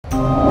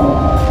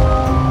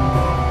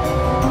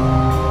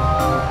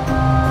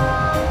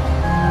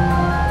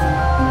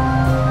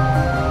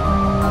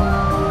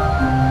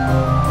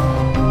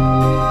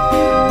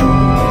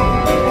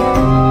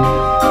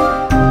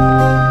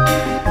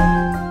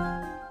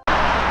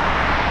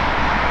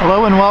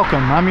Hello and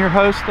welcome. I'm your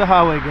host, the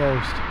Highway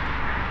Ghost.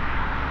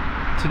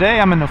 Today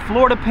I'm in the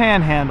Florida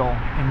Panhandle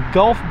in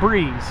Gulf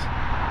Breeze,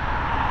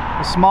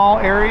 a small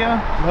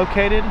area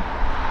located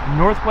in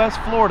northwest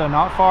Florida,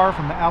 not far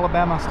from the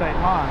Alabama state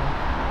line.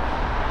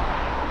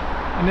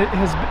 And it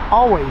has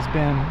always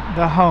been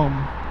the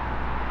home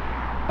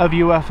of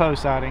UFO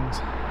sightings.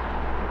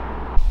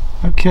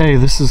 Okay,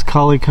 this is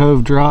Collie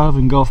Cove Drive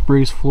in Gulf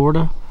Breeze,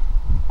 Florida.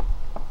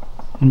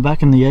 And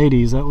back in the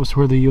 80s, that was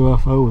where the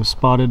UFO was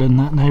spotted, in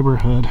that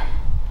neighborhood.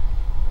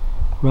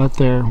 Right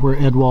there, where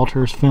Ed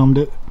Walters filmed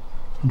it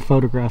and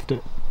photographed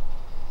it.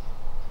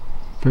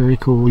 Very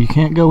cool. You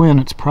can't go in,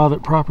 it's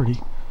private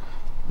property.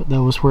 But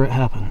that was where it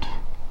happened.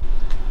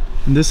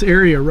 And this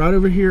area right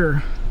over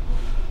here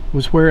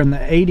was where in the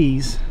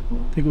 80s,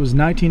 I think it was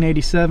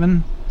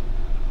 1987,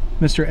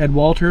 Mr. Ed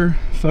Walter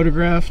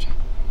photographed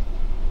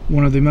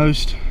one of the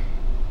most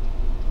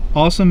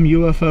awesome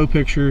UFO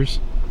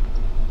pictures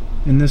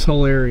in this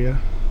whole area,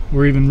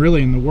 or even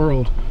really in the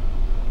world.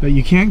 But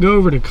you can't go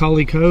over to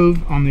Collie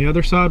Cove on the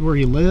other side where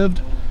he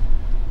lived,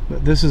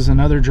 but this is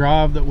another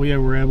drive that we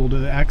were able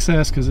to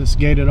access because it's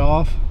gated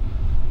off.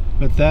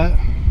 But that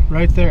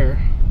right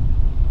there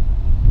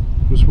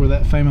was where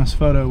that famous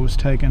photo was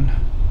taken.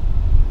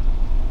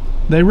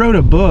 They wrote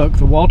a book,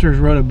 the Walters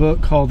wrote a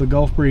book called The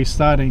Gulf Breeze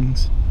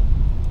Sightings,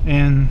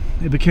 and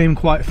it became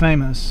quite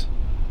famous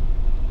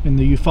in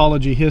the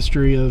ufology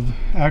history of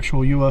actual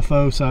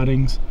UFO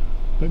sightings.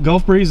 But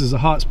Gulf Breeze is a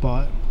hot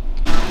spot.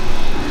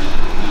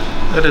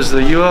 That is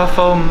the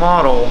UFO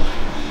model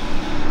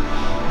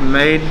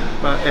made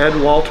by Ed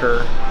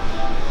Walter,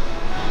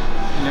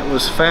 and it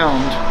was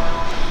found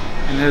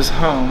in his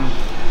home.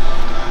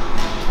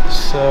 It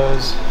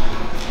says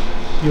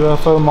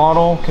UFO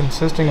model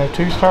consisting of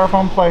 2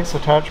 styrofoam plates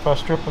attached by a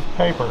strip of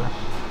paper,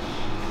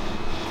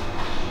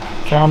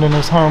 found in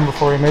his home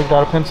before he moved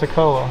out of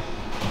Pensacola.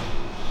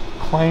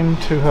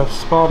 Claimed to have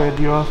spotted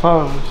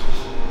UFOs.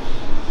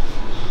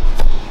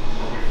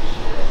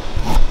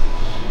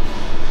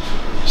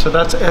 So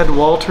that's Ed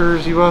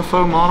Walters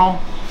UFO model,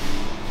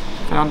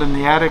 found in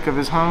the attic of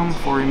his home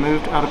before he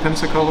moved out of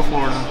Pensacola,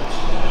 Florida.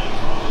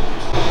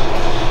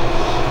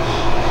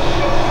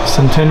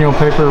 Centennial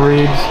paper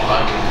reads,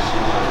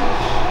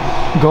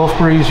 Gulf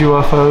Breeze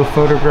UFO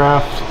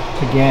photographed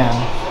again.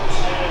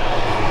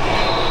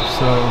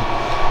 So,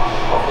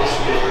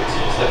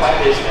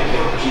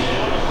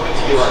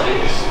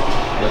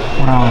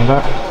 wow,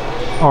 that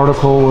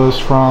article was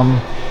from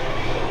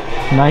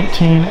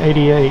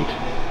 1988.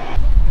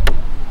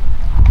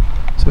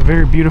 It's a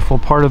very beautiful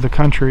part of the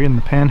country in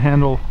the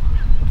Panhandle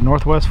of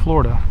Northwest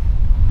Florida.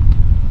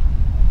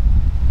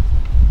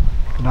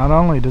 But not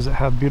only does it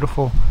have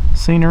beautiful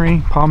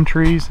scenery, palm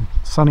trees, and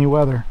sunny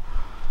weather,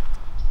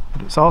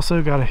 but it's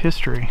also got a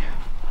history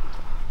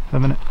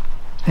of an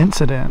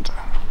incident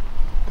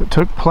that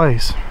took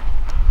place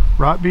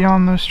right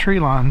beyond those tree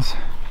lines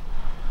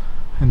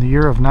in the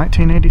year of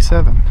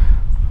 1987.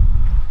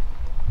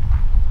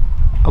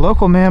 A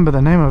local man by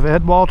the name of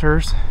Ed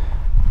Walters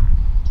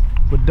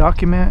would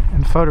document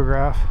and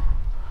photograph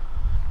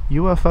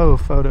UFO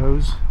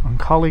photos on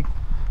Collie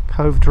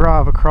Cove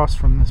Drive across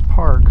from this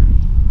park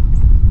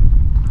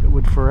that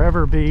would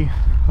forever be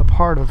a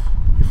part of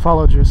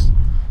ufologists'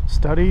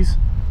 studies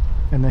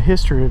and the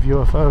history of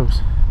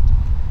UFOs.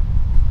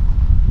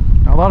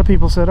 Now, a lot of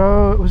people said,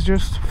 oh, it was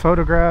just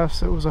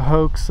photographs, it was a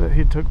hoax, that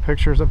he took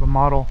pictures of a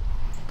model.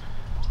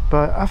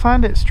 But I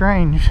find it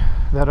strange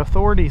that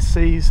authorities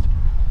seized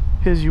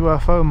his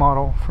UFO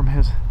model from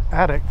his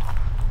attic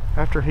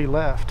after he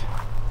left.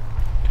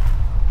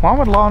 Why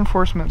would law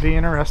enforcement be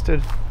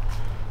interested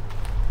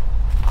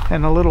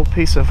in a little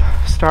piece of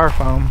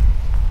styrofoam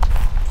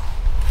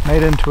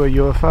made into a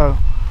UFO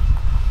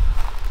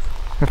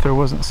if there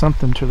wasn't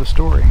something to the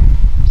story?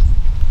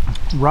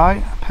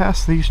 Right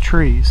past these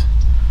trees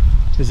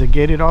is a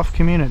gated off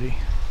community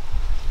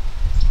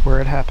where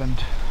it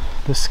happened.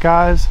 The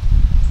skies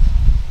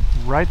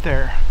right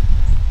there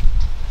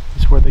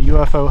is where the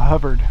UFO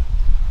hovered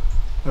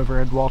over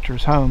Ed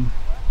Walters' home.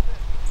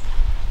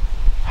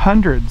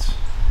 Hundreds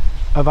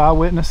of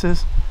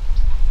eyewitnesses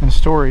and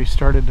stories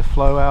started to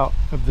flow out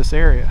of this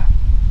area.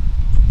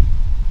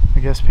 I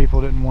guess people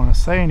didn't want to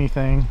say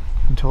anything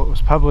until it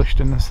was published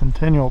in the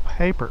Centennial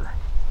paper.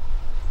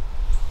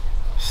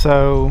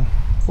 So,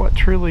 what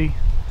truly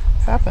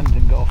happened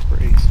in Gulf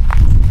Breeze?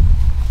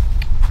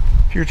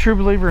 If you're a true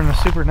believer in the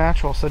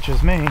supernatural such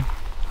as me,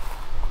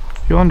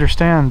 you'll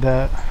understand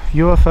that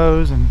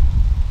UFOs and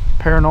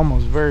paranormal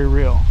is very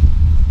real.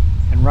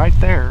 And right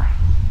there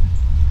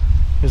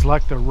is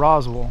like the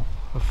Roswell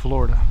of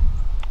Florida.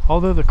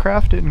 Although the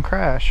craft didn't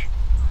crash,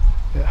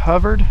 it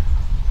hovered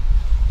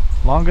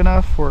long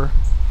enough for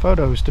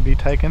photos to be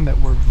taken that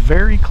were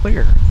very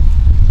clear.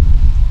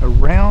 A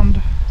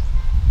round,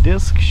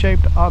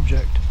 disc-shaped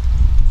object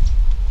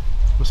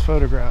was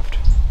photographed,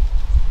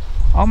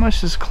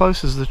 almost as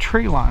close as the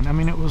tree line. I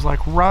mean, it was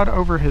like right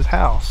over his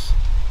house.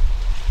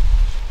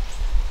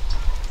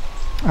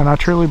 And I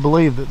truly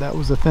believe that that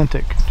was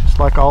authentic, just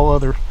like all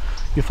other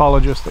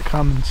ufologists that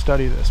come and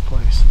study this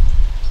place.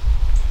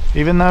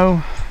 Even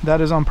though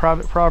that is on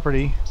private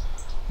property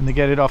in the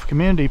gated off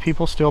community,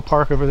 people still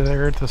park over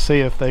there to see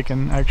if they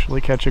can actually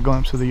catch a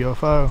glimpse of the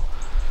UFO.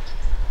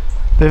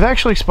 They've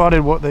actually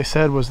spotted what they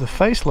said was the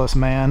faceless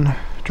man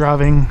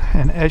driving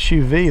an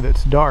SUV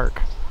that's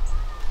dark.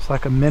 It's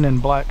like a Men in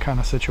Black kind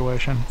of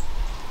situation.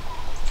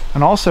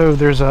 And also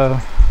there's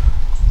a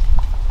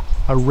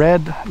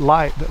red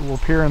light that will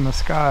appear in the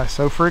sky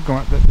so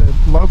frequent that the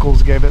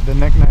locals gave it the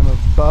nickname of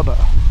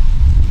Bubba.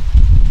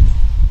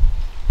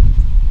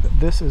 But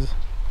this is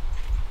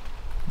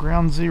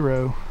Ground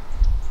Zero,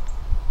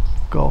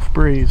 Gulf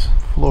Breeze,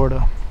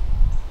 Florida.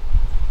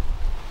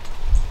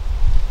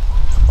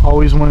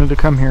 Always wanted to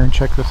come here and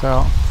check this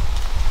out.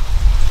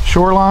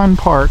 Shoreline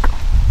Park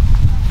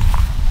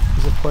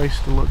is a place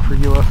to look for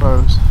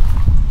UFOs.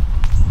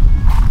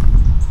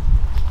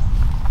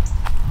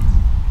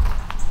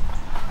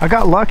 I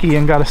got lucky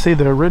and got to see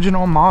the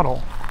original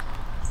model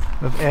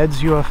of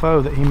Ed's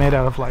UFO that he made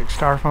out of like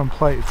styrofoam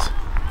plates.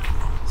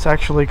 It's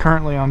actually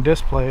currently on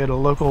display at a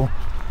local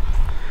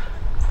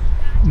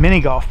mini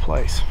golf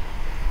place.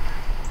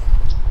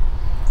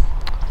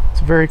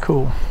 It's very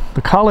cool.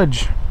 The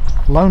college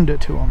loaned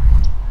it to him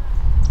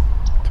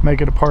to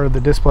make it a part of the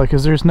display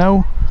because there's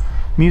no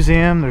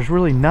museum, there's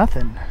really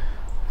nothing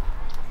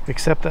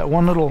except that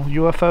one little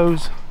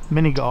UFO's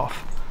mini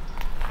golf.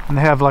 And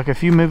they have like a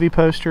few movie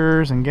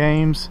posters and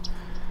games,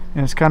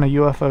 and it's kind of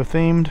UFO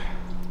themed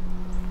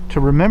to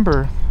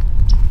remember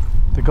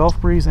the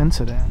Gulf Breeze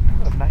incident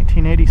of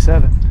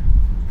 1987.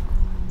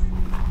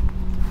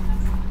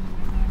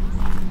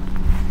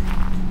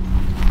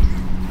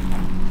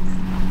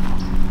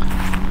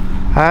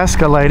 I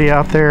asked a lady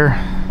out there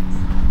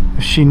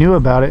if she knew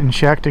about it, and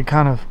she acted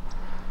kind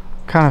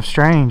of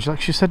strange.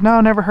 Like she said, no,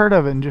 never heard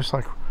of it, and just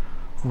like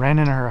ran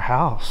into her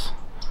house.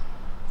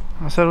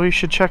 I said, well, you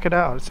should check it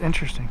out. It's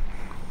interesting.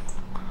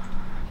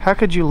 How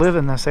could you live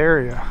in this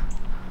area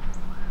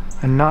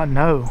and not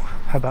know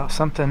about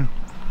something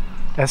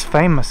as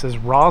famous as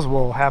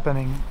Roswell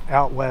happening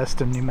out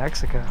west in New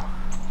Mexico?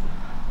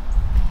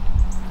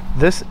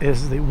 This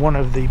is one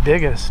of the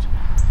biggest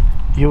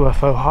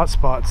UFO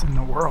hotspots in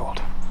the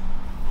world.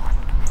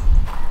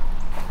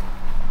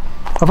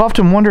 I've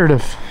often wondered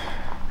if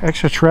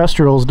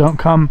extraterrestrials don't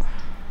come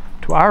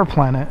to our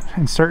planet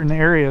in certain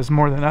areas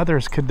more than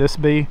others. Could this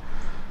be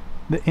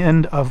the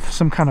end of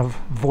some kind of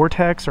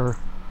vortex, or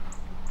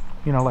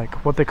you know,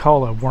 like what they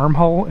call a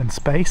wormhole in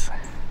space,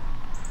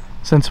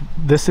 since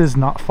this is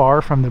not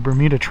far from the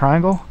Bermuda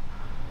Triangle?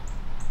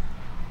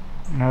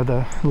 You know,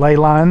 the ley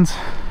lines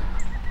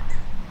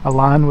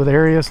align with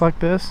areas like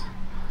this,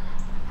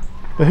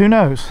 but who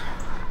knows?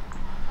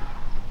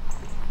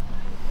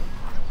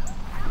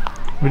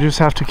 We just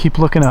have to keep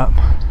looking up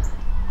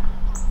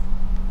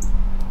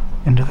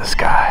into the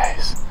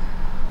skies.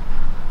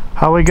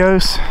 Highway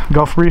Ghosts,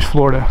 Gulf Breeze,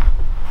 Florida.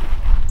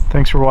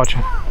 Thanks for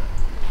watching.